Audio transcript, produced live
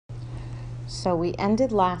So we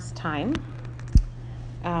ended last time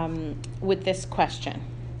with this question,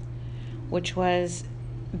 which was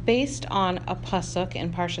based on a pasuk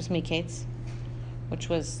in Parshas Miketz, which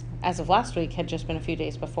was, as of last week, had just been a few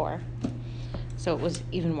days before. So it was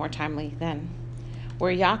even more timely then,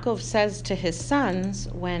 where Yaakov says to his sons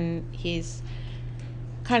when he's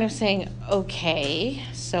kind of saying, okay,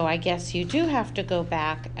 so I guess you do have to go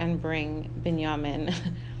back and bring Binyamin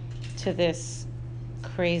to this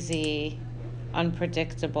crazy,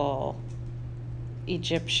 unpredictable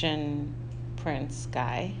Egyptian prince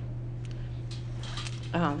guy.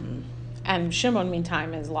 And Shimon,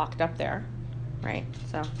 meantime, is locked up there, right?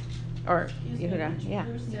 So, or Yehuda, yeah.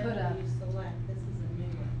 Yehuda.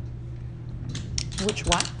 Which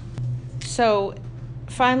what? So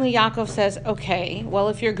finally Yaakov says, okay, well,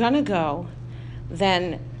 if you're going to go,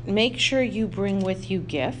 then make sure you bring with you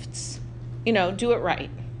gifts. Do it right.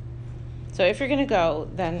 So if you're going to go,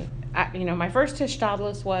 then, my first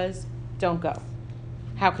hishtadlus was, don't go.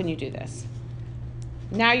 How can you do this?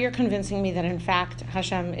 Now you're convincing me that, in fact,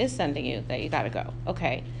 Hashem is sending you, that you got to go.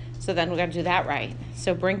 Okay, so then we got to do that right.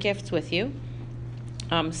 So bring gifts with you,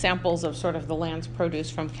 samples of sort of the land's produce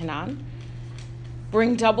from Canaan.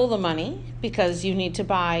 Bring double the money, because you need to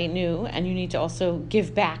buy new, and you need to also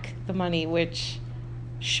give back the money which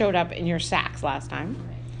showed up in your sacks last time.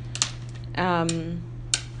 And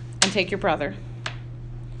take your brother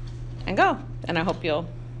and go. And I hope you'll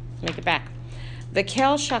make it back. The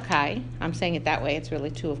Kel Shakai, I'm saying it that way, it's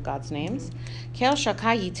really two of God's names. Kel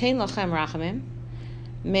Shakai Yitain Lachem Rachamim.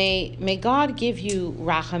 May God give you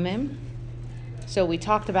Rachamim. So we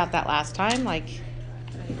talked about that last time, like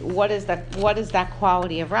what is that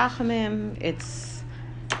quality of Rachamim? It's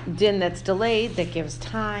din that's delayed, that gives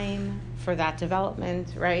time for that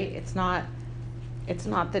development, right? It's not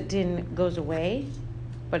that din goes away,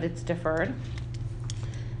 but it's deferred.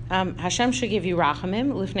 Hashem should give you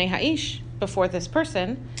Rachamim, Lifnei Ha'ish, before this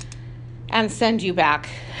person, and send you back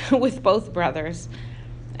with both brothers,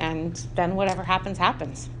 and then whatever happens,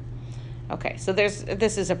 happens. Okay, so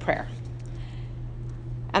this is a prayer.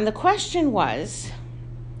 And the question was,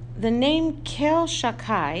 the name Kel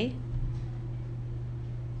Shakai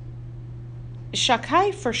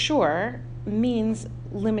for sure means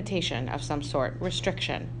limitation of some sort,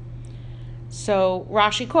 restriction. So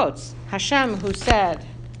Rashi quotes Hashem, who said,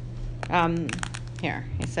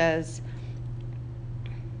 he says,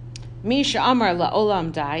 Mi she'amar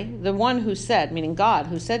la'olam dai, the one who said, meaning God,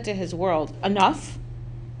 who said to his world, enough,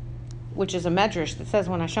 which is a medrash that says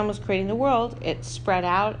when Hashem was creating the world, it spread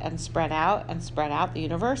out and spread out and spread out, the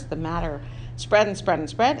universe, the matter spread and spread and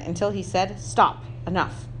spread until he said, stop,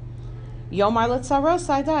 enough. Yomar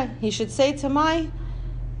l'tzaros dai, he should say to my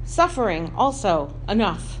suffering also,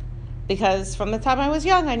 enough. Because from the time I was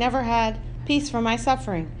young, I never had peace from my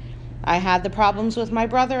suffering. I had the problems with my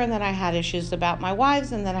brother, and then I had issues about my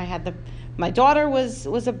wives, and then I had my daughter was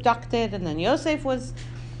abducted, and then Yosef was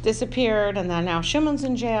disappeared, and then now Shimon's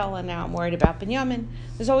in jail, and now I'm worried about Binyamin.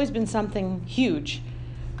 There's always been something huge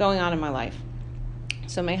going on in my life.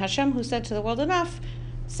 So may Hashem, who said to the world enough,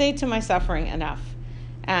 say to my suffering enough.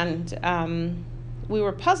 And we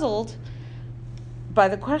were puzzled by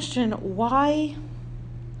the question, why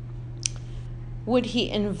would he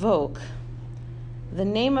invoke the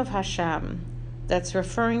name of Hashem that's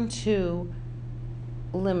referring to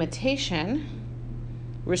limitation,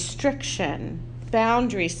 restriction,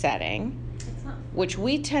 boundary setting,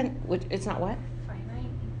 it's not what?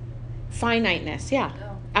 Finiteness, yeah.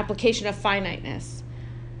 Oh. Application of finiteness.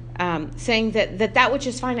 Saying that which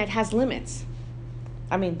is finite has limits.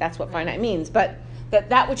 I mean, that's what finite means, but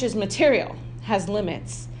that which is material has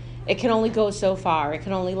limits. It can only go so far. It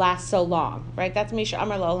can only last so long, right? That's Misha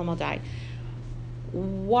Amar La'olam Adai.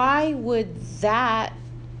 Why would that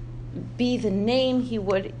be the name he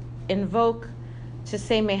would invoke to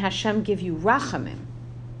say, may Hashem give you Rachamim?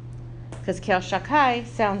 Because Kel Shakai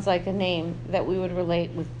sounds like a name that we would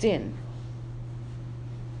relate with din.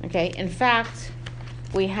 Okay, in fact,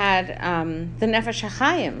 we had the Nefesh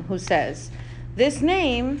HaChaim who says, this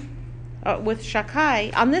name with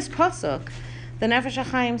Shakai, on this pasuk, the Nefesh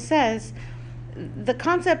HaChaim says, the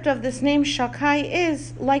concept of this name Shakai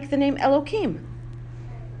is like the name Elokim.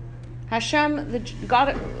 Hashem, the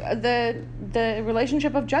God, the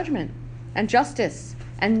relationship of judgment and justice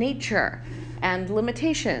and nature and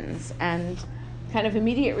limitations and kind of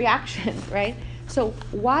immediate reaction, right? So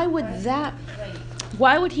why would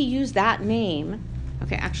he use that name?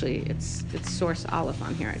 Okay, actually, it's source Aleph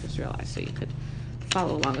on here, I just realized, so you could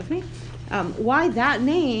follow along with me. Why that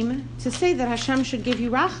name to say that Hashem should give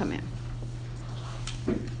you Rachamim?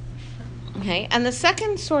 Okay, and the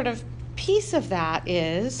second sort of piece of that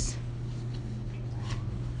is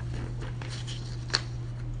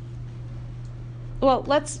Well,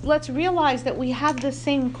 let's realize that we have the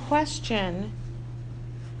same question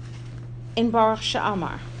in Baruch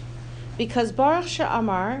She'amar. Because Baruch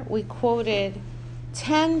She'amar, we quoted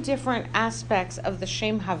 10 different aspects of the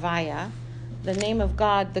Shem Havaya, the name of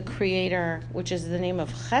God, the Creator, which is the name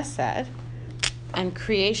of Chesed, and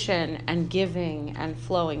creation and giving and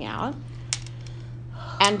flowing out.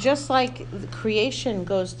 And just like the creation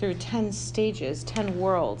goes through 10 stages, 10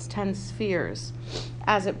 worlds, 10 spheres,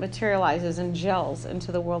 as it materializes and gels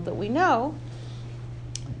into the world that we know,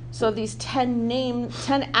 so these 10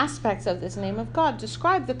 aspects of this name of God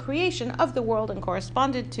describe the creation of the world and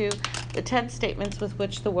corresponded to the 10 statements with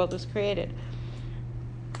which the world was created.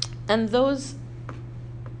 And those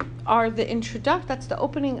are that's the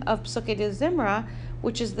opening of Psukei de Zimra,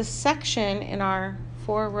 which is the section in our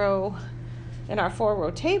four-row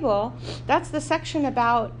table. That's the section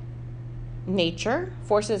about nature,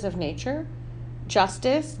 forces of nature,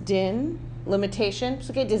 justice, din, limitation.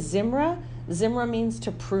 Psukei de Zimra. Zimra means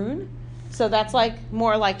to prune. So that's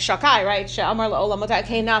more like Shakai, right? She'amar la'olam otai.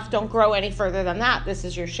 Okay, enough, don't grow any further than that. This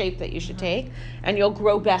is your shape that you should take, and you'll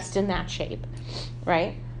grow best in that shape,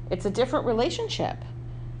 right? It's a different relationship.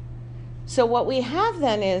 So what we have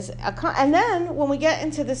then is, and then when we get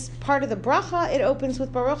into this part of the bracha, it opens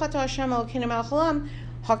with Baruch atah Hashem Elokeinu melech haolam,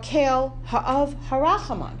 hakel ha'av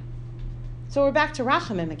harachaman. So we're back to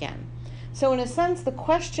Rachamim again. So in a sense, the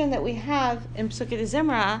question that we have in Psukei de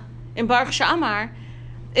Zimra, in Baruch She'amar,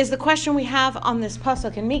 is the question we have on this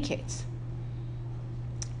pasuk in Miketz,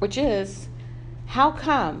 which is, how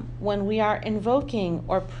come when we are invoking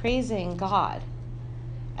or praising God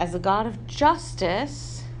as a God of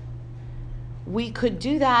justice, we could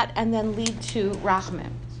do that and then lead to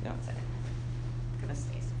Rachamim? Don't say it. I'm gonna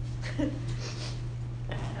sneeze.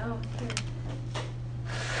 Oh, here.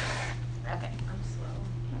 Okay, I'm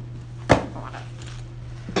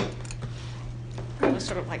slow. It was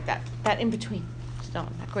sort of like that in between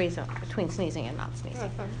zone, that gray zone between sneezing and not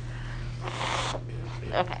sneezing.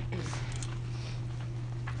 Okay.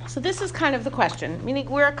 So this is kind of the question, meaning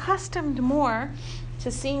we're accustomed more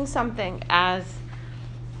to seeing something as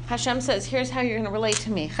Hashem says, here's how you're going to relate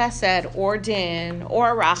to me, chesed or din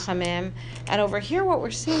or rachamim. And over here what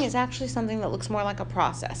we're seeing is actually something that looks more like a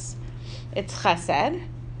process. It's chesed,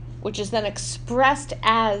 which is then expressed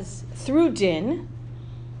as through din,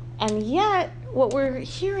 and yet what we're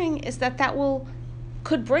hearing is that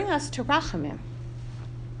could bring us to rachamim,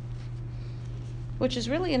 which is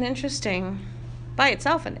really an interesting, by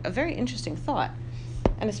itself, a very interesting thought.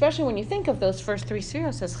 And especially when you think of those first three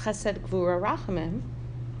sefiros as chesed, gvura, rachamim,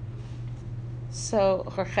 so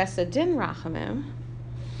or chesed, din, rachamim,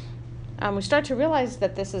 we start to realize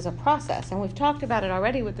that this is a process. And we've talked about it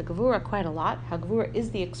already with the gvura quite a lot, how gvura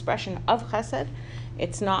is the expression of chesed.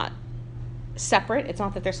 It's not separate. It's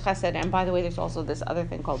not that there's chesed, and by the way, there's also this other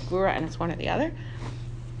thing called gvura, and it's one or the other.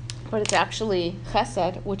 But it's actually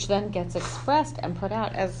chesed, which then gets expressed and put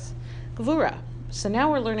out as gvura. So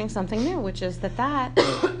now we're learning something new, which is that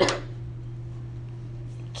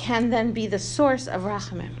can then be the source of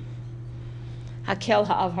rachamim. Hakel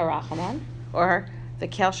ha'av harachaman, or the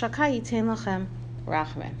kel shakai yitin lachem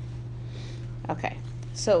rachamim. Okay,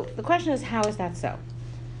 so the question is, how is that so?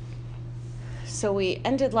 So we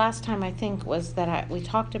ended last time, I think, was that we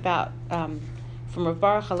talked about from Rav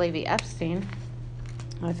Baruch Halevi Epstein.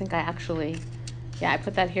 I think I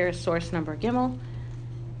put that here as source number Gimel.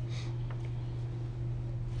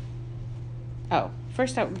 Oh,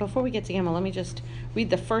 first, before we get to Gimel, let me just read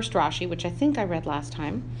the first Rashi, which I think I read last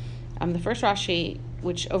time. The first Rashi,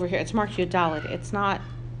 which over here, it's marked Yudalid. It's not,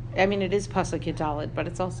 it is Pasuk Yudalid, but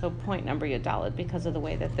it's also point number Yudalid because of the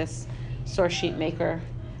way that this source sheet maker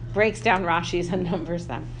breaks down Rashis and numbers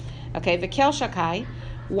them. Okay, V'kel Shakai,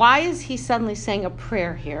 why is he suddenly saying a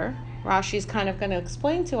prayer here? Rashi's kind of going to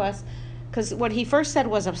explain to us, because what he first said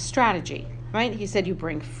was a strategy, right? He said you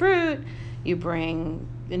bring fruit, you bring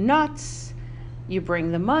the nuts, you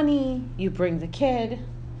bring the money, you bring the kid,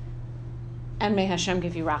 and may Hashem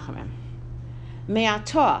give you rachamim.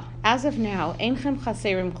 Me'atoh, as of now, einchem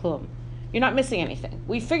chaserim klum. You're not missing anything.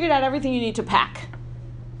 We figured out everything you need to pack.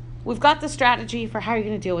 We've got the strategy for how you're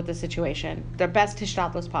going to deal with the situation, the best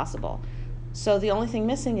hishtadlus possible. So the only thing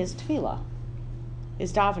missing is tefillah,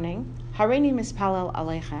 is davening. Hareini mispalel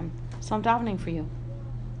aleichem. So I'm davening for you.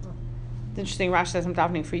 It's interesting, Rashi says I'm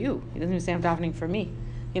davening for you. He doesn't even say I'm davening for me.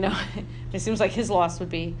 It seems like his loss would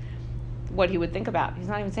be what he would think about. He's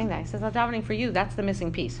not even saying that. He says I'm davening for you. That's the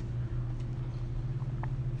missing piece.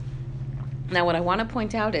 Now what I want to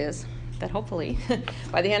point out is that hopefully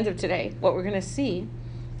by the end of today, what we're going to see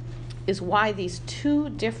is why these two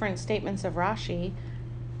different statements of Rashi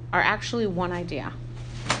are actually one idea.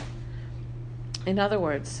 In other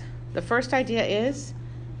words, the first idea is,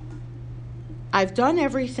 I've done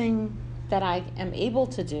everything that I am able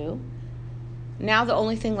to do. Now the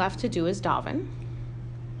only thing left to do is daven.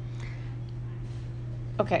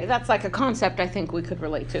 Okay, that's like a concept I think we could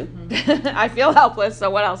relate to. I feel helpless, so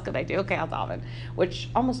what else could I do? Okay, I'll daven, which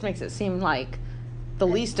almost makes it seem like the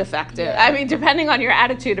least effective. Yeah. I mean, depending on your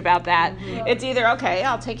attitude about that, it's either, okay,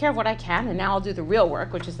 I'll take care of what I can, and now I'll do the real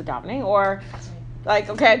work, which is the davening, or like,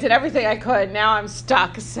 okay, I did everything I could, now I'm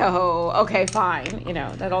stuck, so, okay, fine.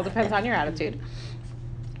 That all depends on your attitude.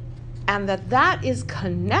 And that is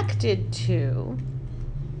connected to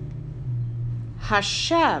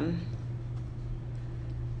Hashem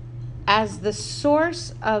as the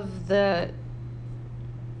source of the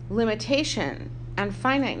limitation and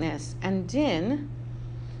finiteness and din,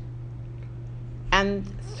 and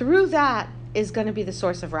through that is going to be the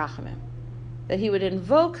source of rachamim. That he would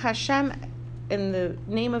invoke Hashem in the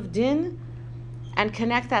name of din and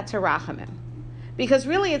connect that to rachamim. Because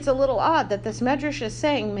really it's a little odd that this medrash is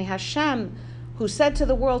saying, may Hashem, who said to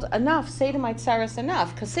the world enough, say to my tsaris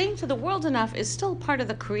enough. Because saying to the world enough is still part of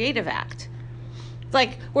the creative act. It's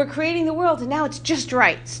like we're creating the world and now it's just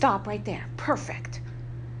right. Stop right there. Perfect.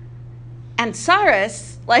 And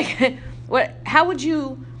tsaris, like, how would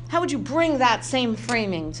you bring that same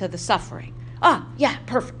framing to the suffering? Yeah,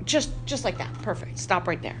 perfect. Just like that. Perfect. Stop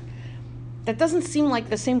right there. That doesn't seem like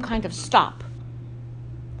the same kind of stop.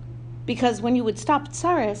 Because when you would stop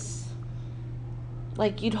tsaris,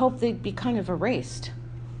 like you'd hope they'd be kind of erased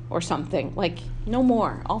or something. Like, no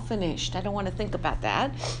more, all finished. I don't want to think about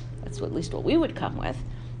that. That's at least what we would come with.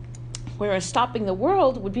 Whereas stopping the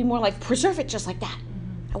world would be more like, preserve it just like that.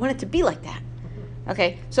 I want it to be like that.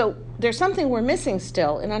 Okay, so there's something we're missing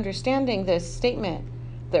still in understanding this statement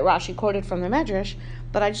that Rashi quoted from the Medrash,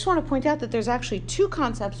 but I just want to point out that there's actually two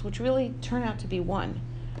concepts which really turn out to be one.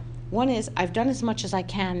 One is, I've done as much as I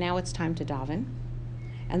can, now it's time to daven.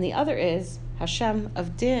 And the other is, Hashem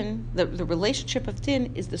of din, the relationship of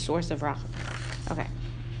din is the source of racham. Okay.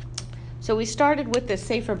 So we started with this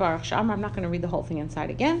Sefer Baruch She'amar. I'm not going to read the whole thing inside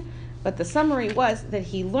again, but the summary was that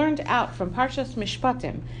he learned out from Parshas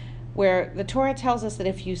Mishpatim, where the Torah tells us that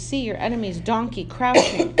if you see your enemy's donkey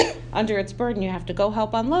crouching under its burden, you have to go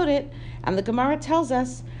help unload it. And the Gemara tells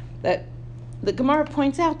us that the Gemara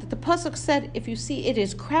points out that the Pasuk said, if you see it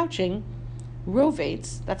is crouching,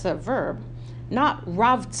 rovates, that's a verb, not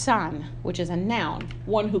ravtsan, which is a noun,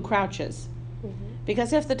 one who crouches. Mm-hmm.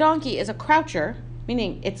 Because if the donkey is a croucher,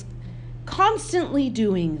 meaning it's constantly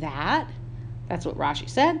doing that, that's what Rashi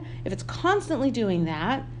said, if it's constantly doing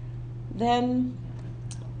that, then,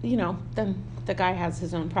 then the guy has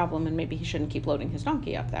his own problem and maybe he shouldn't keep loading his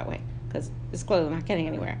donkey up that way because it's clearly not getting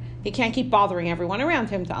anywhere. He can't keep bothering everyone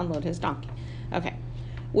around him to unload his donkey. Okay.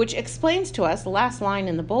 Which explains to us, the last line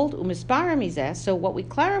in the bold, umisbara mizeh, so what we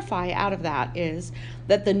clarify out of that is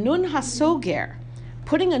that the nun hasoger,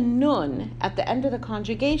 putting a nun at the end of the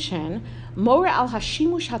conjugation, mora al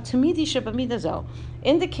hashimush hatamidi shebamidazo,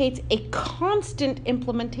 indicates a constant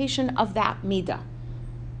implementation of that midah.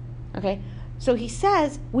 Okay? So he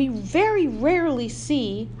says, we very rarely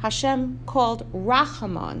see Hashem called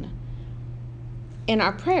Rachaman in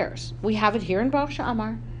our prayers. We have it here in Baruch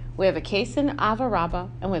She'amar, we have a case in Ava Rabbah,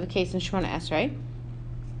 and we have a case in Shemona Esrei.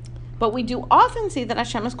 But we do often see that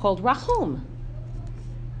Hashem is called Rachum,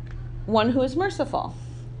 one who is merciful.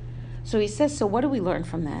 So he says, so what do we learn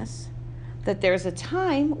from this? That there's a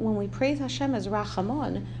time when we praise Hashem as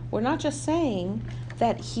Rachamon, we're not just saying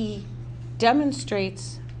that he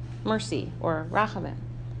demonstrates mercy or rachamim.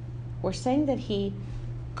 We're saying that he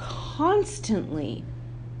constantly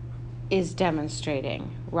is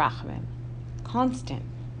demonstrating rachamim. Constant.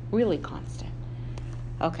 Really constant.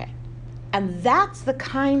 Okay. And that's the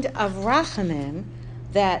kind of rachamim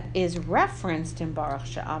that is referenced in Baruch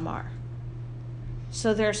She'amar.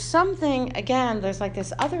 So there's something, again, there's like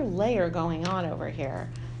this other layer going on over here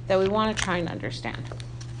that we want to try and understand.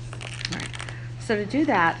 All right. So to do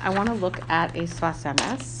that, I want to look at a Sfas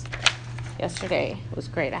Emes. Yesterday it was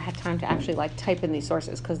great. I had time to actually type in these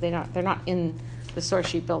sources because they're not in the source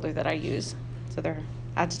sheet builder that I use. So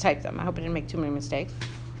I had to type them. I hope I didn't make too many mistakes.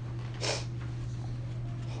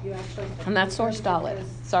 And that's source Dalet.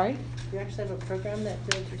 Sorry? You actually have a program that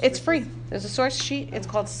builds your It's free. There's a source sheet. It's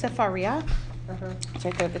called Sefaria. It's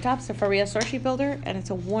right there at the top, Sefaria Source Sheet Builder, and it's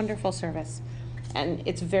a wonderful service. And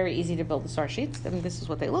it's very easy to build the source sheets. I mean, this is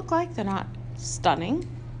what they look like. They're not stunning,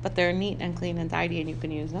 but they're neat and clean and tidy, and you can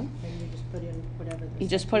use them. And you just put in whatever. You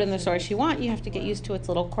just put in the source you want. You have to get used to its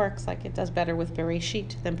little quirks, like it does better with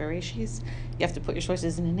Bereshit than Bereshis. You have to put your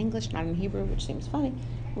sources in English, not in Hebrew, which seems funny.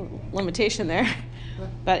 Limitation there.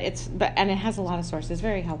 But it has a lot of sources.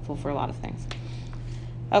 Very helpful for a lot of things.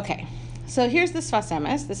 Okay, so here's the Sfas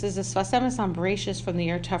Emes. This is the Sfas Emes on Bereshis from the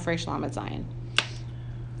year Tafresh Lamed Zayin.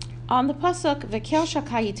 On the pasuk, V'kel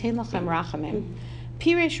shaka yitain lachem rachamim,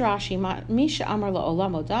 Piresh Rashi, Mi she'amar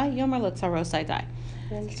la'olam odai, yomer l'tzaros dai.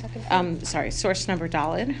 And the second Sorry, source number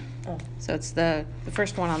Dalid. Oh. So it's the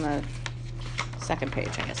first one on the second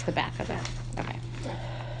page, I guess, the back of it. Okay.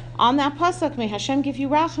 On that pasuk, may Hashem give you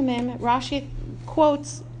rachamim, Rashi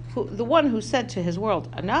quotes the one who said to his world,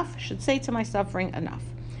 enough, should say to my suffering, enough.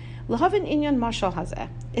 L'havin inyan mashal hazeh.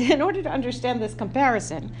 In order to understand this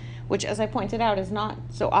comparison, which, as I pointed out, is not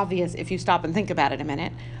so obvious if you stop and think about it a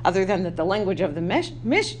minute, other than that the language of the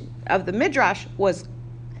midrash was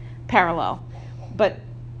parallel, but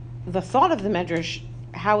the thought of the midrash,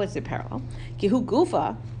 how is it parallel? Kihu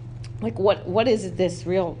gufa, like what is this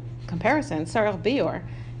real comparison? Sarach bior,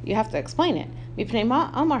 you have to explain it. Mipnei ma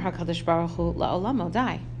amar hakadosh baruch hu la'olam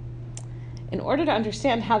odai. In order to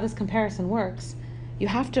understand how this comparison works, you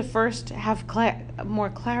have to first have more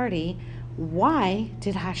clarity. Why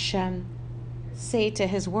did Hashem say to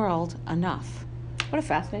his world, enough? What a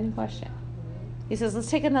fascinating question. He says, let's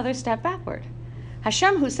take another step backward.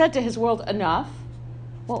 Hashem, who said to his world, enough,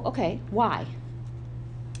 well, okay, why?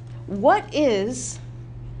 What is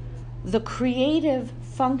the creative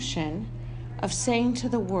function of saying to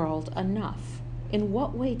the world, enough? In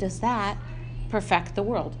what way does that perfect the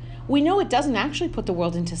world? We know it doesn't actually put the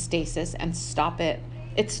world into stasis and stop it.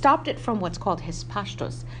 It stopped it from what's called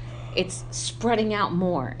hispashtos. It's spreading out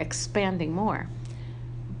more, expanding more.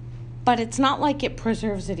 But it's not like it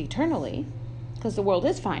preserves it eternally, because the world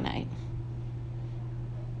is finite.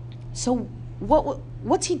 So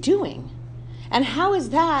what's he doing? And how is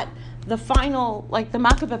that the final, like the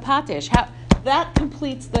Makabeh Patish, how that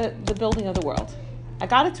completes the building of the world? I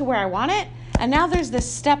got it to where I want it, and now there's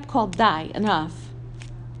this step called dai, enough.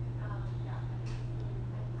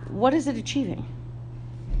 What is it achieving?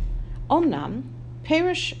 Omnam,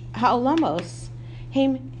 perish ha'olamos,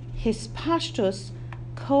 hem hispashtus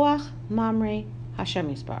koach mamre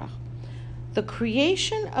Hashem Yisbarach. The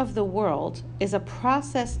creation of the world is a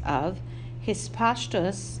process of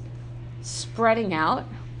hispashtus, spreading out,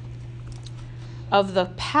 of the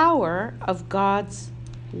power of God's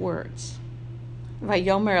words.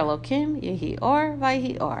 Vayomer Elokim yehi or,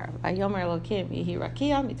 vayhi or. Vayomer Elokim yehi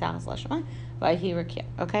rakia mitachas lashmai, vayhi rakia.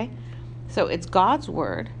 Okay? So it's God's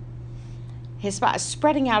word. His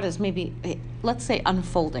spreading out is maybe, let's say,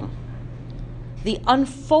 unfolding. The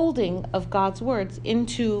unfolding of God's words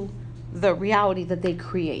into the reality that they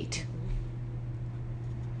create.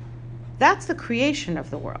 That's the creation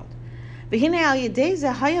of the world. And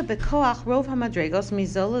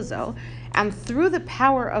through the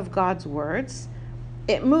power of God's words,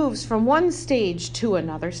 it moves from one stage to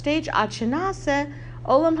another stage,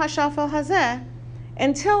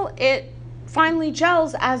 until it finally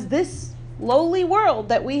gels as this lowly world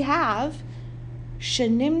that we have,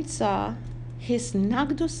 shenimtza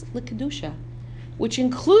hisnagdus l'kedusha, which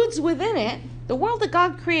includes within it the world that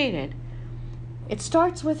God created. It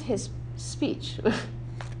starts with his speech,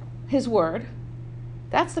 his word.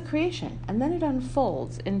 That's the creation. And then it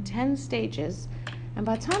unfolds in 10 stages. And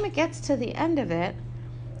by the time it gets to the end of it,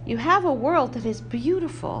 you have a world that is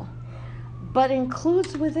beautiful, but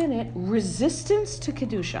includes within it resistance to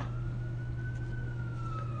Kedusha.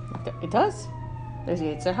 It does. There's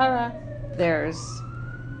Yetzer Hara, there's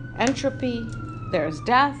entropy, there's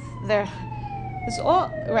death, there's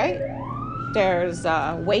all, right? There's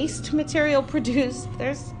waste material produced.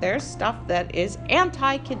 There's stuff that is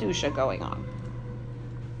anti-Kedusha going on.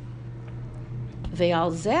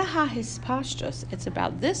 Ve'al zeh hispashtus. It's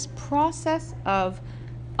about this process of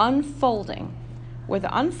unfolding, where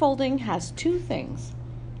the unfolding has two things.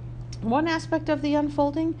 One aspect of the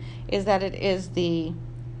unfolding is that it is the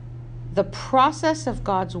process of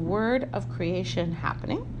God's word of creation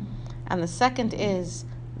happening, and the second is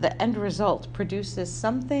the end result produces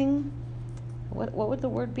something. What would the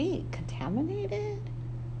word be? Contaminated?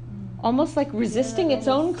 Almost like resisting its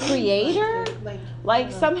own creator?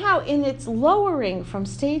 Like somehow in its lowering from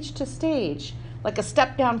stage to stage, like a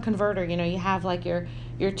step-down converter. You know, you have like your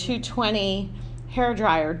 220 hair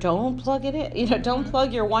dryer. Don't plug it in. You know, don't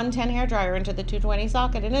plug your 110 hair dryer into the 220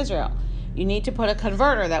 socket in Israel. You need to put a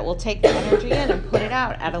converter that will take the energy in and put it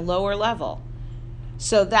out at a lower level.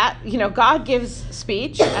 So that, you know, God gives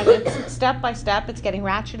speech, and it's step by step, it's getting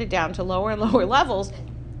ratcheted down to lower and lower levels.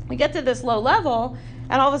 We get to this low level,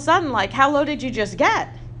 and all of a sudden, like, how low did you just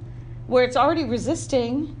get? Where it's already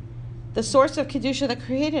resisting the source of Kedusha that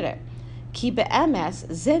created it. Ki be'emes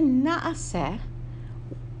ze na'aseh.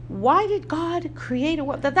 Why did God create a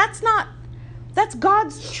world? That's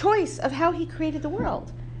God's choice of how he created the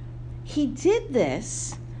world. He did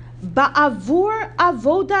this ba'avur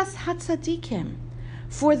avodas hatzadikim,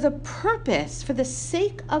 for the purpose, for the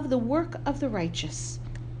sake of the work of the righteous.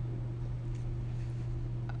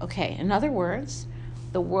 Okay, in other words,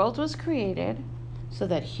 the world was created so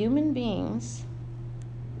that human beings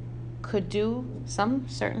could do some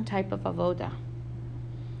certain type of avoda.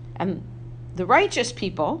 And the righteous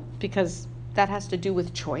people, because that has to do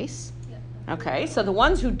with choice, okay, so the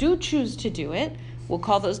ones who do choose to do it, we'll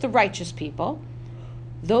call those the righteous people.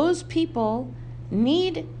 Those people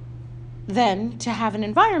need then to have an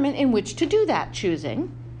environment in which to do that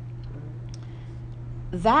choosing.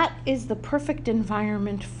 That is the perfect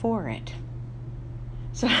environment for it.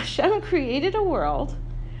 So Hashem created a world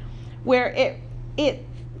where it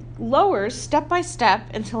lowers step by step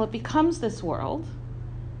until it becomes this world.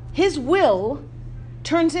 His will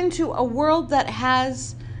turns into a world that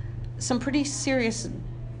has some pretty serious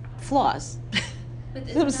flaws. But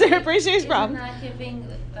Pretty serious problem. Isn't that giving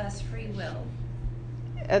us free will?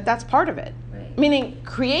 That's part of it. Right. Meaning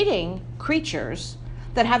creating creatures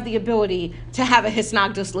that have the ability to have a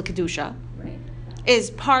hisnagdus l'kedusha Right. is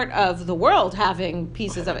part of the world having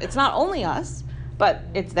pieces of it. It's not only us, but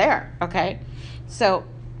it's there, okay? So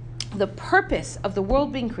the purpose of the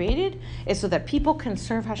world being created is so that people can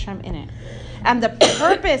serve Hashem in it. And the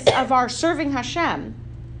purpose of our serving Hashem,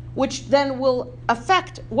 which then will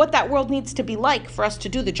affect what that world needs to be like for us to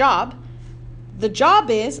do the job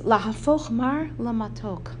is lahafoch mar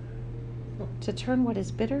lamatok, to turn what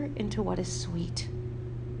is bitter into what is sweet.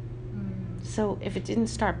 So if it didn't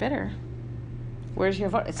start bitter, where's your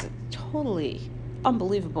vote? It's a totally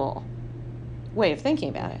unbelievable way of thinking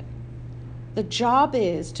about it. The job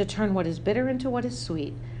is to turn what is bitter into what is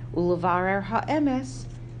sweet, ulevarer ha'emes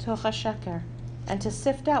toch hasheker, and to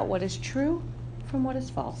sift out what is true from what is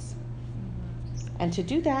false. And to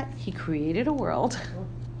do that, he created a world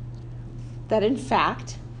that in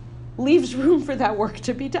fact leaves room for that work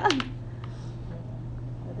to be done.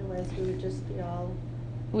 Otherwise, we would just be all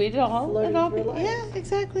We'd all, floating it'd all be, through life. yeah,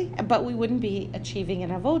 exactly. But we wouldn't be achieving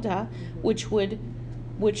an avoda, which would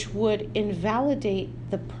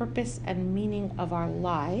invalidate the purpose and meaning of our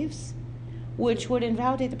lives, which would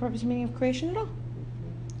invalidate the purpose and meaning of creation at all.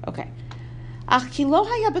 Okay. On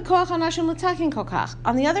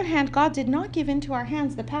the other hand, God did not give into our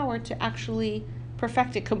hands the power to actually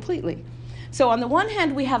perfect it completely. So on the one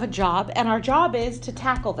hand, we have a job, and our job is to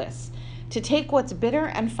tackle this, to take what's bitter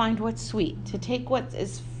and find what's sweet, to take what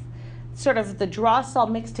is sort of the dross all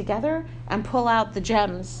mixed together and pull out the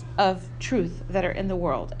gems of truth that are in the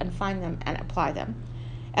world and find them and apply them.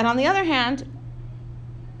 And on the other hand,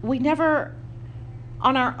 we never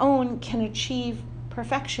on our own can achieve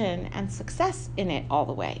perfection and success in it all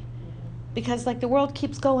the way, because like the world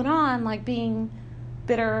keeps going on like being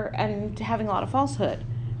bitter and having a lot of falsehood.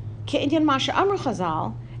 Ke'inyan masha amru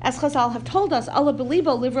Chazal, as Chazal have told us, Allah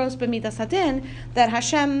belibo livros b'midas hadin, that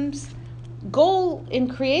Hashem's goal in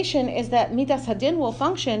creation is that midas hadin will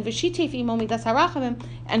function, v'shitif imo midas harachamim,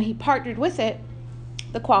 and he partnered with it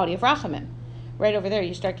the quality of rachamim. Right over there,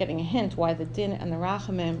 you start getting a hint why the din and the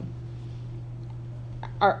rachamim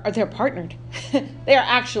are they're partnered. They are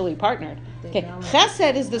actually partnered. Okay,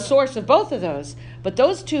 Chesed is the source of both of those, but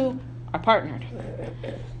those two are partnered.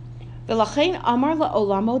 V'lachein amar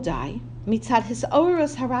la'olam odai mitzad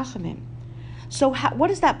hisorus harachamim. So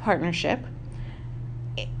what is that partnership?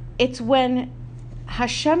 It's when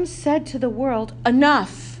Hashem said to the world,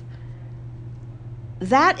 enough.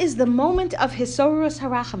 That is the moment of hisorus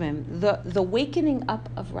harachamim, the wakening up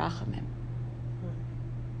of rachamim.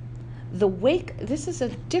 This is a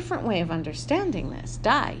different way of understanding this,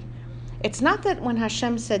 die. It's not that when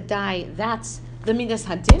Hashem said die, that's the midas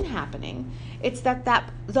hadin happening. It's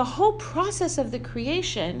that the whole process of the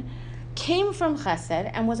creation came from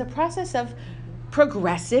chesed and was a process of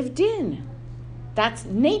progressive din. That's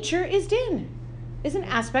nature is din, is an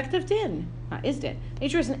aspect of din. Not is din.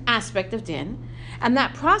 Nature is an aspect of din. And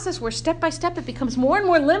that process where step by step it becomes more and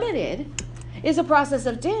more limited is a process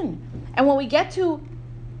of din. And when we get to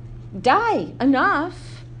die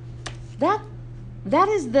enough, that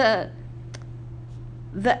is the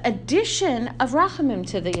addition of rachamim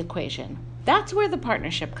to the equation. That's where the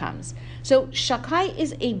partnership comes. So Shakai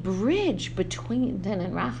is a bridge between din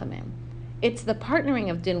and rachamim. It's the partnering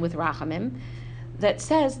of din with rachamim that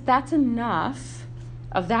says that's enough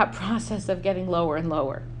of that process of getting lower and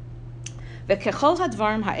lower. For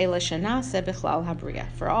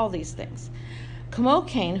all these things.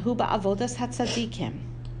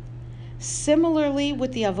 Similarly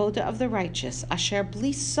with the avoda of the righteous, asher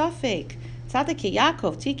bli safek, tzaddik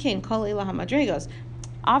Yaakov tikein kol elah hamadregos.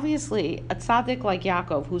 Obviously, a tzaddik like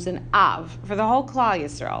Yaakov, who's an av for the whole Klal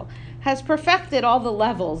Yisrael, has perfected all the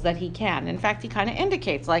levels that he can. In fact, he kind of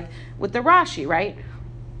indicates, like with the Rashi, right?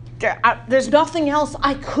 There's nothing else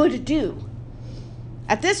I could do.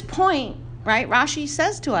 At this point, right, Rashi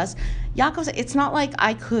says to us, Yaakov said, it's not like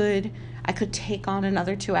I could take on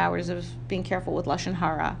another 2 hours of being careful with Lashon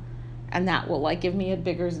Hara, and that will like give me a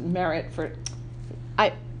bigger merit for.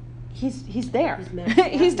 He's there.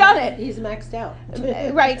 He's done it. He's maxed out.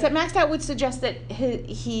 Right. So maxed out would suggest that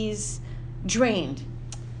he's drained.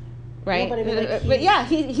 Right. Yeah, but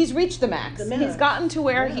he's reached the max. He's gotten to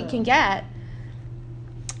where he can get.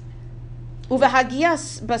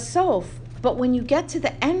 Uvahagias basof. But when you get to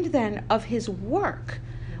the end then of his work,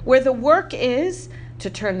 where the work is to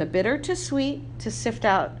turn the bitter to sweet, to sift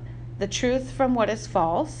out the truth from what is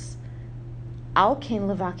false, al kein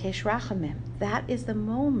levakesh rachamim. That is the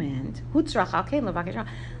moment. Hutzrach al kein levakesh rachamim.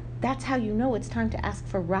 That's how you know it's time to ask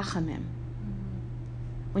for rachamim.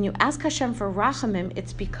 When you ask Hashem for rachamim,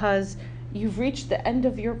 it's because you've reached the end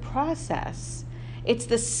of your process. It's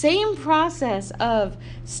the same process of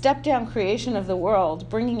step-down creation of the world,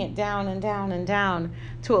 bringing it down and down and down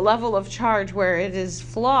to a level of charge where it is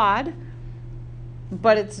flawed,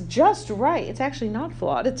 but it's just right. It's actually not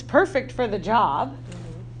flawed. It's perfect for the job,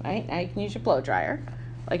 right? Now you can use your blow dryer.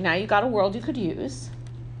 Like now you got a world you could use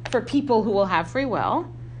for people who will have free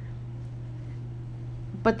will.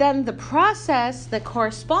 But then the process that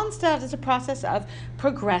corresponds to that is a process of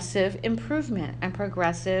progressive improvement and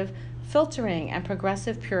progressive filtering and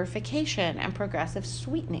progressive purification and progressive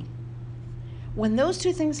sweetening. When those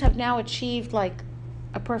two things have now achieved like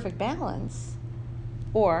a perfect balance,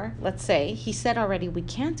 or let's say he said already we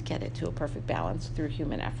can't get it to a perfect balance through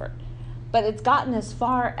human effort, but it's gotten as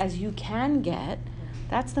far as you can get,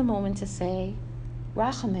 that's the moment to say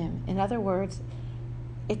rachamim. In other words,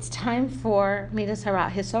 it's time for midas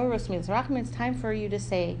hara, hisorus midas rachamim. It's time for you to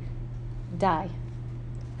say, die.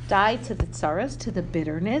 Die to the tsaras, to the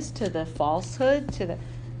bitterness, to the falsehood, to the...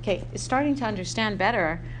 Okay, it's starting to understand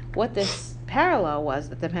better what this parallel was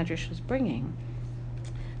that the Medrash was bringing.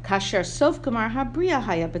 Kasher sof gemar habriya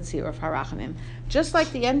haya b'tziruf harachamim. Just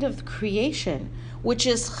like the end of creation, which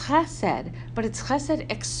is chesed, but it's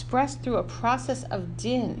chesed expressed through a process of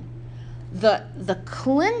din. The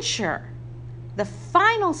clincher, the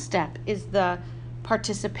final step is the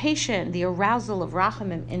participation, the arousal of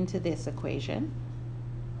rachamim into this equation.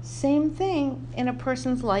 Same thing in a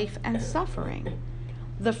person's life and suffering.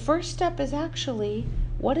 The first step is actually,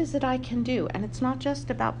 what is it I can do? And it's not just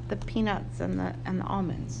about the peanuts and the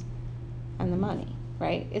almonds and the money,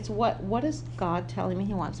 right? It's what is God telling me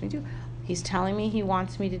he wants me to do? He's telling me he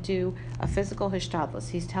wants me to do a physical hishtadlus.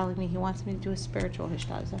 He's telling me he wants me to do a spiritual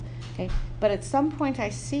hishtadlus. Okay? But at some point I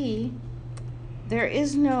see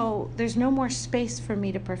there's no more space for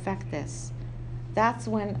me to perfect this. That's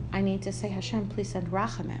when I need to say, Hashem, please send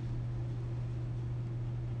rachamim.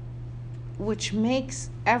 Which makes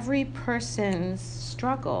every person's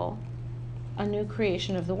struggle a new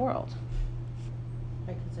creation of the world.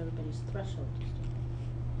 Right, because everybody's threshold.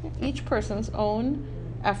 Each person's own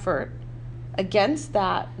effort against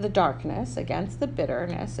that, the darkness, against the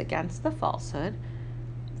bitterness, against the falsehood,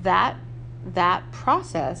 that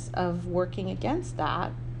process of working against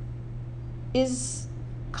that is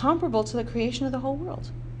comparable to the creation of the whole world,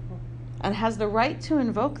 and has the right to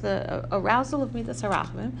invoke the arousal of midas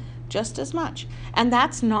harachamim just as much. And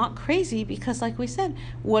that's not crazy because, like we said,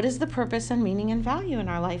 what is the purpose and meaning and value in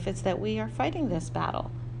our life? It's that we are fighting this battle.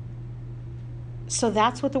 So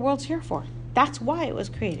that's what the world's here for. That's why it was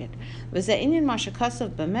created. V'ze'inyan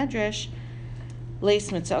mashakasav b'medrash leis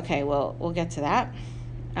mitzvah. Okay, well, we'll get to that.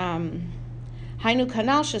 Hainu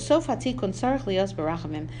kanal shesof hatikun tzarich lios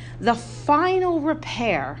berachamim. The final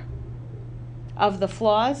repair of the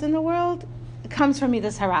flaws in the world comes from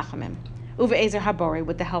midas harachamim, uve'ezer habori,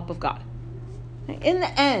 with the help of God. In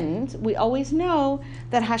the end, we always know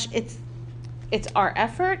that it's our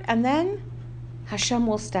effort, and then Hashem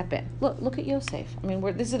will step in. Look at Yosef. I mean,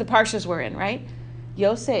 this is the parshas we're in, right?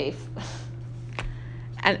 Yosef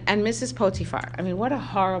and Mrs. Potiphar. I mean, what a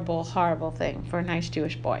horrible, horrible thing for a nice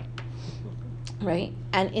Jewish boy. Right?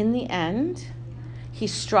 And in the end, he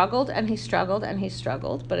struggled and he struggled and he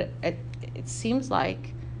struggled, but it seems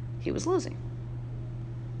like he was losing.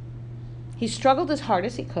 He struggled as hard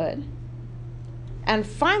as he could, and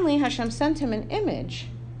finally Hashem sent him an image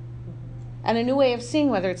and a new way of seeing,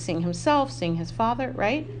 whether it's seeing himself, seeing his father,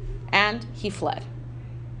 right? And he fled.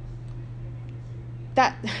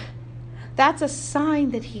 That's a sign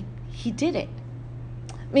that he did it.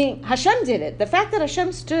 I mean, Hashem did it. The fact that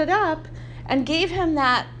Hashem stood up and gave him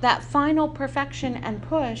that final perfection and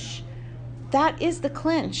push, that is the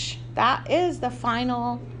clinch. That is the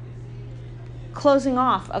final closing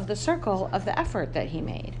off of the circle of the effort that he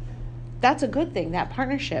made. That's a good thing, that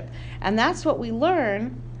partnership. And that's what we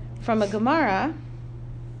learn from a Gemara.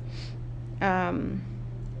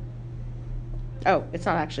 It's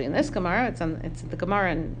not actually in this Gemara. It's the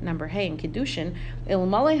Gemara in number Hey in Kiddushin.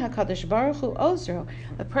 Ilmale HaKadosh Baruch Hu Ozro.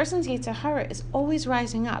 The person's Yetzer Hara is always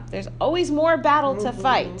rising up. There's always more battle to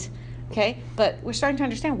fight. Okay? But we're starting to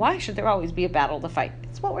understand, why should there always be a battle to fight?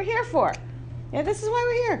 It's what we're here for. Yeah, this is why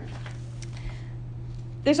we're here.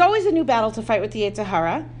 There's always a new battle to fight with the Yetzer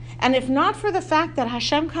Hara. And if not for the fact that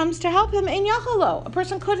Hashem comes to help him, in Yachalo, a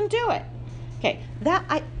person couldn't do it. Okay,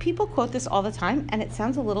 people quote this all the time, and it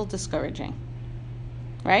sounds a little discouraging,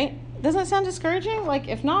 right? Doesn't it sound discouraging? Like,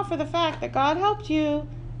 if not for the fact that God helped you,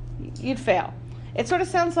 you'd fail. It sort of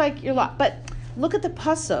sounds like you're lost. But look at the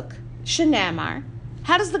pasuk, Shenamar.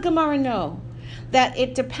 How does the Gemara know that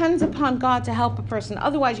it depends upon God to help a person?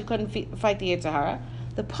 Otherwise, you couldn't fight the Yetzer Hara.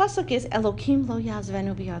 The pasuk is Elokim lo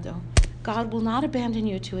yazvenu biyado. God will not abandon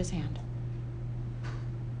you to his hand.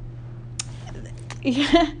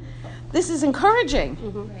 Yeah, this is encouraging.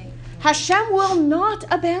 Right. Hashem will not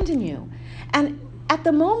abandon you. And at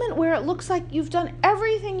the moment where it looks like you've done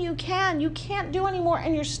everything you can't do anymore,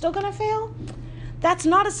 and you're still going to fail, that's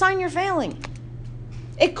not a sign you're failing.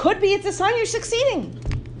 It could be it's a sign you're succeeding.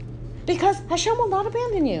 Because Hashem will not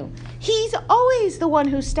abandon you. He's always the one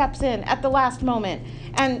who steps in at the last moment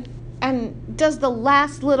and does the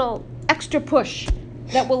last little extra push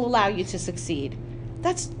that will allow you to succeed.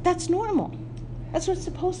 That's normal. That's what it's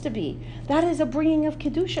supposed to be. That is a bringing of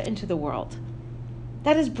Kedusha into the world.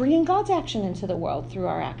 That is bringing God's action into the world through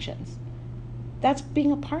our actions. That's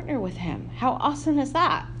being a partner with him. How awesome is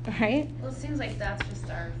that, right? Well, it seems like that's just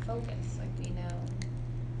our focus. Like, we know,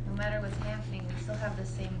 no matter what's happening, we still have the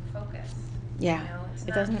same focus. Yeah, You know, it's it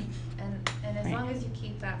not, doesn't. And as Right. long as you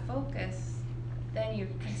keep that focus, then you're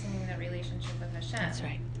continuing that relationship with Hashem. That's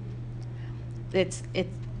right. It's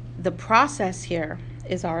the process here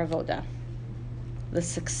is our avoda. The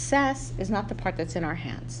success is not the part that's in our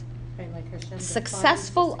hands. Right, like Hashem defines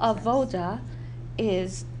Successful the success. avoda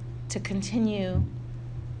is to continue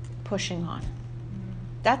pushing on.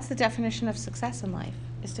 That's the definition of success in life,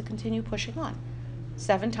 is to continue pushing on.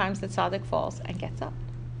 7 times the tzaddik falls and gets up.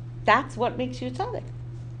 That's what makes you a tzaddik.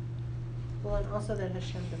 Well, and also that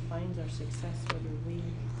Hashem defines our success, whether we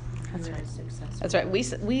That's view it right. as success. That's right.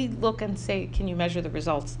 We look and say, can you measure the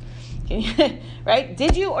results? Can you, right?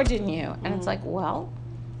 Did you or didn't you? And it's like, well,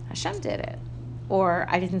 Hashem did it. Or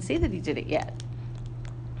I didn't see that he did it yet.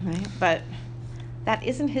 Right? But that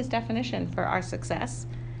isn't his definition for our success.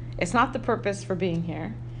 It's not the purpose for being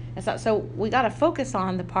here. It's not, so we got to focus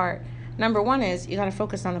on the part. Number one is you got to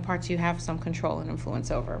focus on the parts you have some control and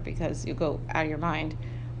influence over, because you go out of your mind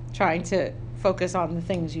trying to focus on the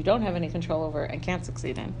things you don't have any control over and can't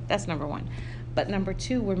succeed in. That's number one. But number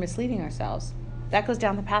two, we're misleading ourselves. That goes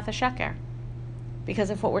down the path of sheker. Because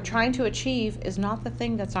if what we're trying to achieve is not the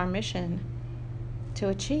thing that's our mission to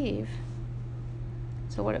achieve,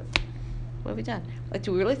 so what have we done? Like,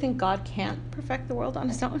 do we really think God can't perfect the world on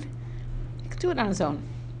his own? He could do it on his own.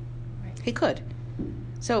 Right. He could.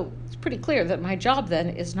 So it's pretty clear that my job then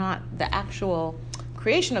is not the actual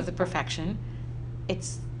creation of the perfection.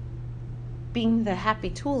 It's being the happy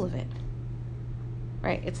tool of it.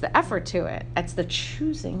 Right? It's the effort to it. It's the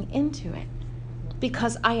choosing into it.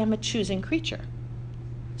 Because I am a choosing creature.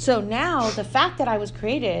 So now the fact that I was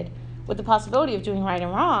created with the possibility of doing right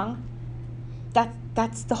and wrong,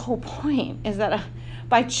 that's the whole point, is that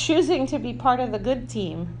by choosing to be part of the good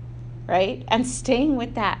team, right, and staying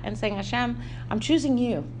with that and saying, Hashem, I'm choosing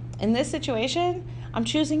you. In this situation, I'm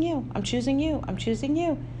choosing you. I'm choosing you. I'm choosing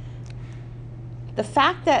you. The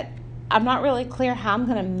fact that I'm not really clear how I'm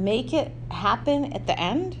going to make it happen at the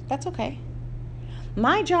end, that's okay.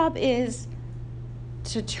 My job is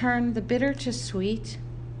to turn the bitter to sweet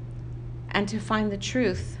and to find the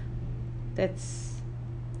truth that's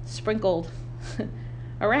sprinkled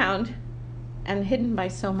around and hidden by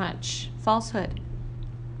so much falsehood.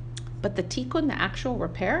 But the tikkun, the actual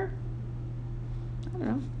repair, I don't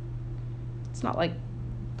know. It's not like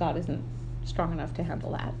God isn't strong enough to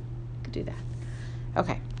handle that. He could do that.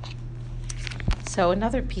 Okay. So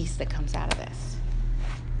another piece that comes out of this,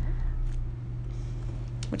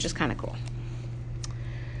 which is kind of cool.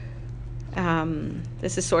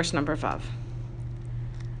 This is source number 5.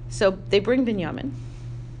 So they bring Binyamin,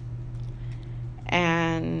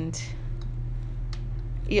 and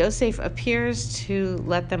Yosef appears to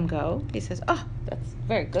let them go. He says, oh, that's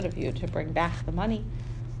very good of you to bring back the money.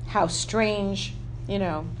 How strange,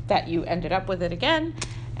 that you ended up with it again.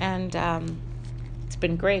 And it's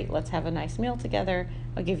been great. Let's have a nice meal together.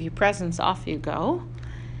 I'll give you presents. Off you go.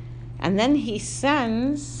 And then he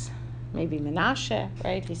sends, maybe Menashe,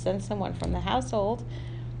 right? He sends someone from the household.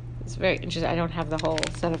 It's very interesting. I don't have the whole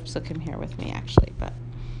set of psukim here with me, actually, but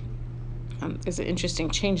there's an interesting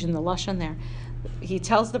change in the lashon there. He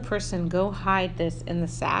tells the person, go hide this in the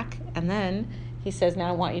sack, and then he says, now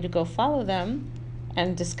I want you to go follow them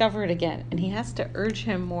and discover it again. And he has to urge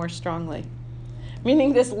him more strongly.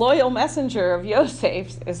 Meaning this loyal messenger of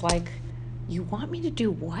Yosef's is like, you want me to do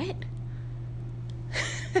what?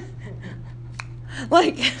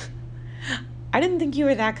 Like, I didn't think you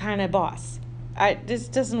were that kind of boss. This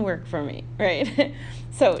doesn't work for me, right?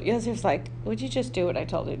 So Yosef's like, would you just do what I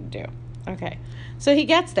told you to do? Okay. So he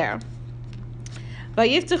gets there.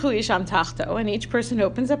 Vayiftachu isham tachto, and each person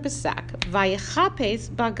opens up his sack. Vayichapes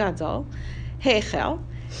bagadol hechel,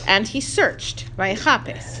 and he searched.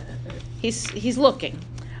 Vayichapes. He's looking.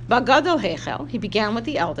 Bagadol hechel, he began with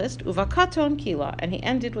the eldest. Uvakaton kila, and he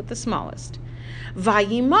ended with the smallest.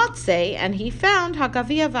 Vayimotze, and he found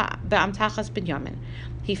Hagavia be'amtachas Binyamin.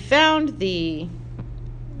 He found the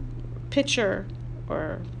pitcher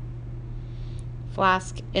or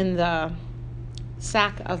flask in the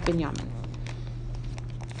sack of Binyamin.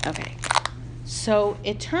 Okay, so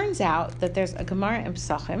it turns out that there's a Gemara in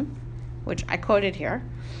Pesachim, which I quoted here,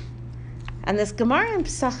 and this Gemara in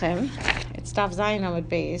Pesachim, it's Daf Zayin Amud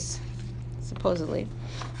Beis, supposedly.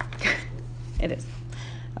 It is.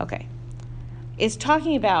 Okay. It's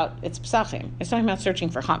talking about, it's Pesachim, it's talking about searching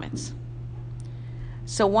for chametz.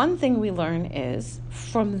 So one thing we learn is,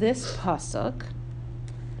 from this pasuk,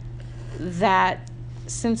 that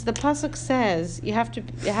since the pasuk says it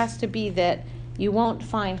has to be that you won't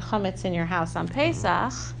find chametz in your house on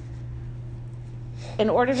Pesach, in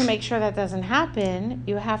order to make sure that doesn't happen,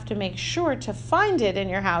 you have to make sure to find it in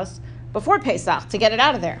your house before Pesach, to get it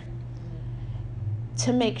out of there.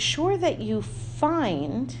 To make sure that you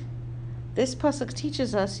find, this pasuk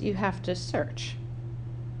teaches us you have to search.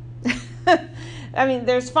 I mean,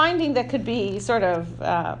 there's finding that could be sort of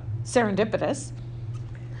serendipitous,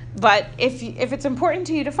 but if it's important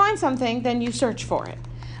to you to find something, then you search for it.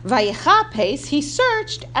 Vayichapes, he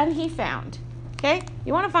searched and he found. Okay?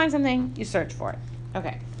 You want to find something, you search for it.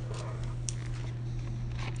 Okay.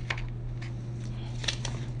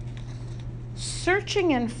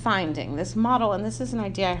 Searching and finding, this model, and this is an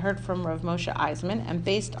idea I heard from Rav Moshe Eisman, and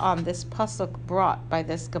based on this pasuk brought by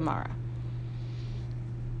this Gemara.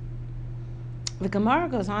 The Gemara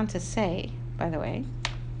goes on to say, by the way,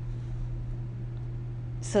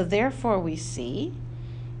 so therefore we see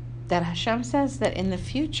that Hashem says that in the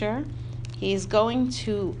future, He is going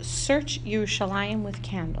to search Yerushalayim with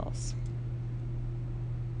candles.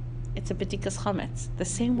 It's a b'dikas chametz. The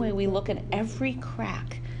same way we look at every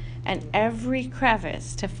crack and every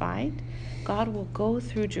crevice to find, God will go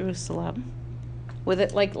through Jerusalem with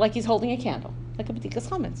it like He's holding a candle, like a b'dikas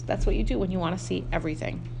chametz. That's what you do when you want to see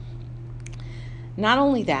everything. Not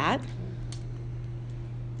only that,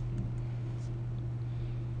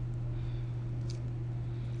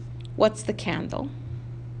 what's the candle?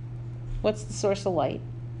 What's the source of light?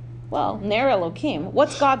 Well, Ner Elokim.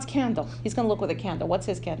 What's God's candle? He's going to look with a candle. What's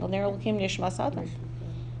His candle? Ner Elokim Nishmas Adam.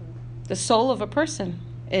 The soul of a person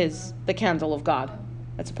is the candle of God.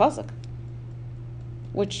 That's a pasuk,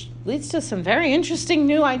 which leads to some very interesting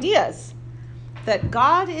new ideas that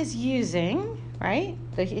God is using, right,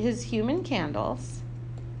 His human candles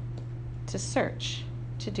to search,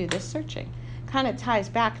 to do this searching. Kind of ties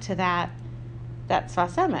back to that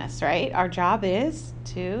Sfas Emes, right? Our job is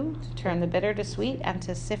to turn the bitter to sweet and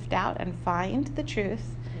to sift out and find the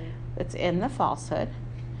truth that's in the falsehood.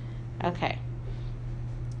 Okay.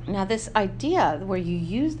 Now this idea where you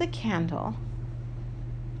use the candle,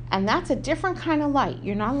 and that's a different kind of light.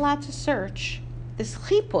 You're not allowed to search. This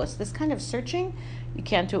chipus, this kind of searching, you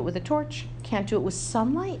can't do it with a torch. Can't do it with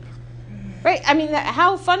sunlight. Right? I mean,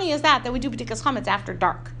 how funny is that we do b'dikas chametz after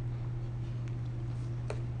dark?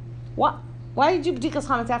 What? Why do you do b'dikas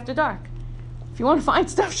chametz after dark? If you want to find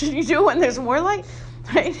stuff, should you do it when there's more light?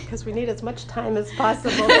 Right? Because we need as much time as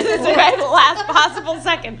possible. This is the right last possible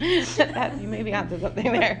second. You may be onto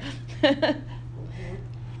something there.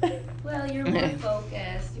 Well, you're more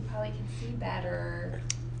focused. You probably can see better.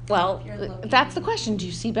 Well, You're looking. that's the question. Do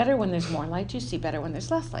you see better when there's more light? Do you see better when there's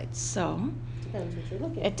less light? So Depends what you're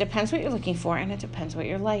looking it depends what you're looking for, and it depends what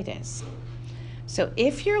your light is. So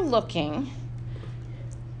if you're looking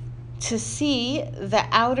to see the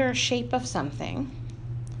outer shape of something,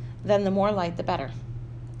 then the more light, the better.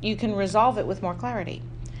 You can resolve it with more clarity.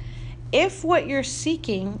 If what you're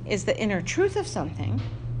seeking is the inner truth of something,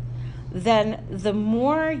 then the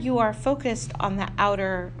more you are focused on the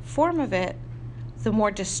outer form of it, the more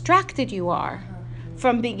distracted you are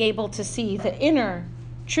from being able to see the inner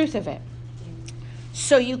truth of it.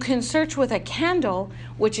 So you can search with a candle,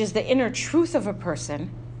 which is the inner truth of a person.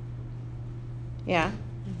 Yeah,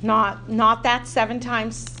 not that 7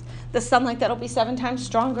 times the sunlight that'll be 7 times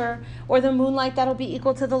stronger, or the moonlight that'll be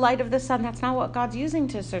equal to the light of the sun. That's not what God's using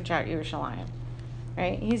to search out Yerushalayim,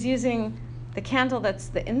 right? He's using the candle that's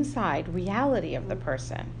the inside reality of the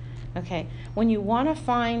person. Okay, when you want to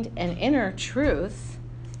find an inner truth,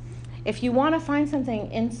 if you want to find something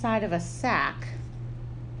inside of a sack,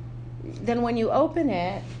 then when you open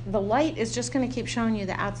it, the light is just going to keep showing you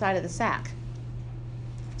the outside of the sack.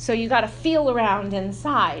 So you got to feel around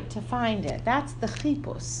inside to find it. That's the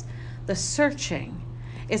chipus. The searching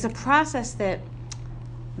is a process that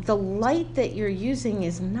the light that you're using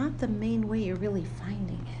is not the main way you're really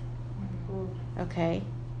finding it. Okay?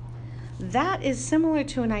 That is similar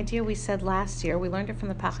to an idea we said last year. We learned it from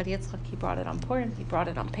the Pachad Yitzchak. He brought it on Purim. He brought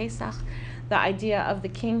it on Pesach. The idea of the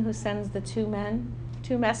king who sends the 2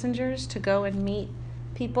 messengers to go and meet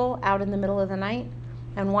people out in the middle of the night,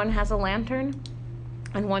 and one has a lantern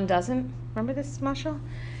and one doesn't. Remember this, Mashal?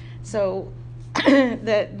 So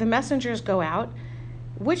the messengers go out.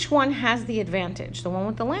 Which one has the advantage? The one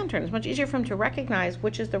with the lantern. It's much easier for him to recognize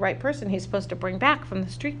which is the right person he's supposed to bring back from the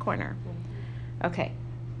street corner. Okay.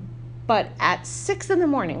 But at 6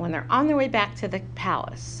 a.m, when they're on their way back to the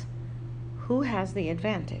palace, who has the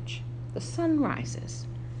advantage? The sun rises.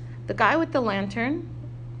 The guy with the lantern,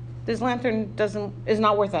 this lantern is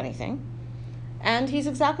not worth anything. And he's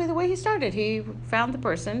exactly the way he started. He found the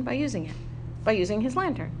person by using his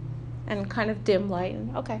lantern. And kind of dim light,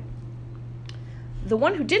 and okay. The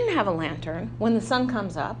one who didn't have a lantern, when the sun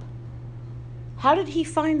comes up, how did he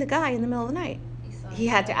find the guy in the middle of the night? He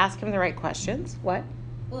had to ask him the right questions. What?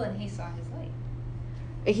 Well, and he saw his light.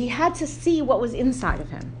 He had to see what was inside of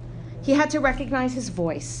him. He had to recognize his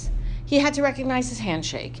voice. He had to recognize his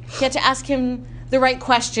handshake. He had to ask him the right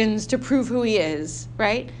questions to prove who he is,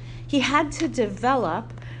 right? He had to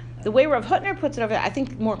develop, the way Rav Hutner puts it over, I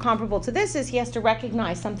think more comparable to this is he has to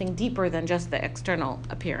recognize something deeper than just the external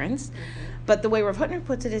appearance. But the way Rav Hutner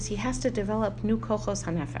puts it is he has to develop new kochos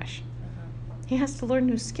hanefesh. He has to learn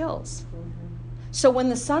new skills. So when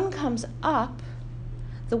the sun comes up,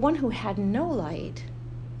 the one who had no light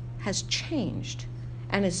has changed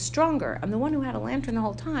and is stronger. And the one who had a lantern the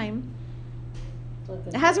whole time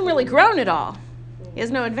hasn't really grown at all. He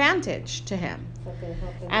has no advantage to him.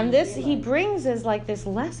 And this he brings as like this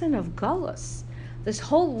lesson of galus, this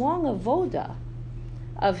whole long avoda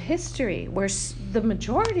of history where the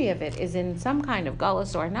majority of it is in some kind of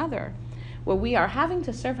galus or another, where we are having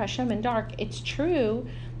to serve Hashem in dark. It's true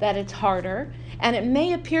that it's harder, and it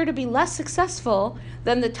may appear to be less successful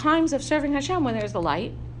than the times of serving Hashem when there's the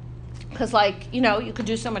light, because you could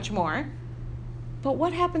do so much more. But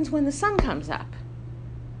what happens when the sun comes up?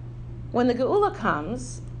 When the Geula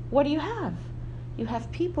comes, what do you have? You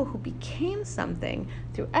have people who became something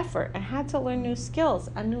through effort and had to learn new skills,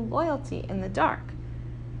 a new loyalty in the dark.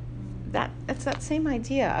 It's that same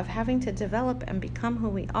idea of having to develop and become who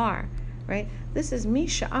we are. Right? This is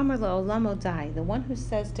Misha Amar La'olamo Dai, the one who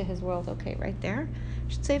says to his world, okay, right there,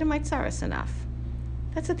 you should say to my tsaris enough.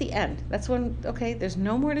 That's at the end. That's when, okay, there's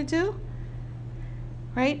no more to do.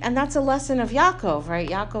 Right? And that's a lesson of Yaakov, right?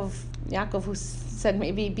 Yaakov who said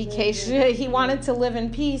maybe Bikesh, he wanted to live in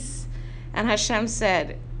peace. And Hashem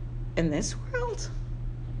said, in this world?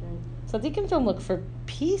 Tzaddikim don't look for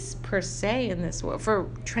peace per se in this world, for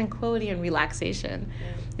tranquility and relaxation.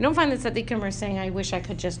 You don't find that tzaddikim are saying, I wish I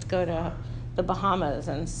could just go to the Bahamas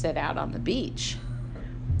and sit out on the beach.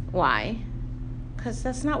 Why? Because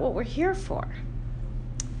that's not what we're here for.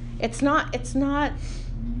 It's not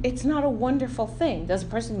a wonderful thing. Does a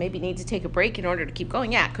person maybe need to take a break in order to keep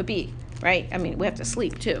going? Yeah, it could be, right? I mean, we have to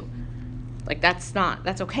sleep too.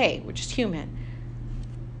 That's okay. We're just human.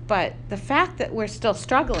 But the fact that we're still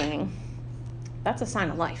struggling, that's a sign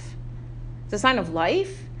of life. It's a sign of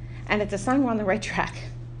life, and it's a sign we're on the right track.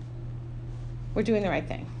 We're doing the right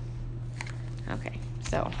thing. Okay,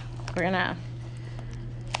 so we're gonna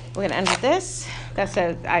end with this. That's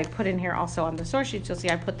I put in here also on the source sheet. You'll see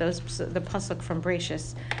I put the pasuk from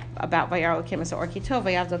Bereshis about Vayar Elokim es ha'or ki tov,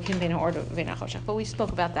 Vayavd Elokim bein ha'or uvein ha'choshech. But we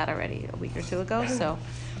spoke about that already a week or two ago.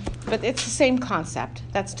 But it's the same concept.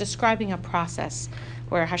 That's describing a process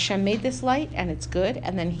where Hashem made this light and it's good,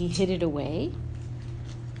 and then He hid it away.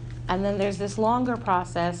 And then there's this longer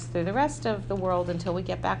process through the rest of the world until we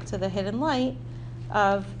get back to the hidden light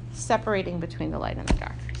of separating between the light and the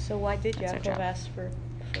dark. So why did That's our Yaakov job. ask for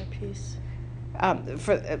peace?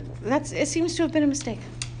 It seems to have been a mistake.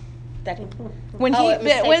 When a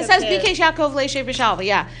mistake it says of his. Bikesh Yaakov le'shev b'shalva,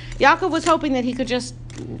 yeah, Yaakov was hoping that he could just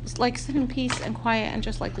sit in peace and quiet and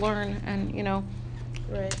just learn and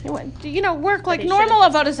Right. Work like he normal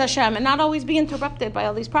should've- avodas Hashem and not always be interrupted by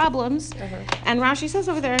all these problems. Uh-huh. And Rashi says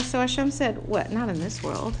over there, so Hashem said, what? Not in this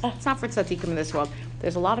world. It's not for tzaddikim in this world.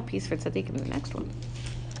 There's a lot of peace for tzaddikim in the next one.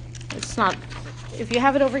 It's not, if you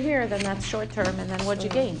have it over here, then that's short term, and then what'd you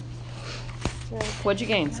gain? Right. What'd you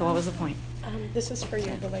gain? So what was the point? This is for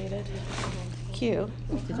you related. Q.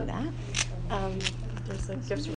 To do that. There's a gifts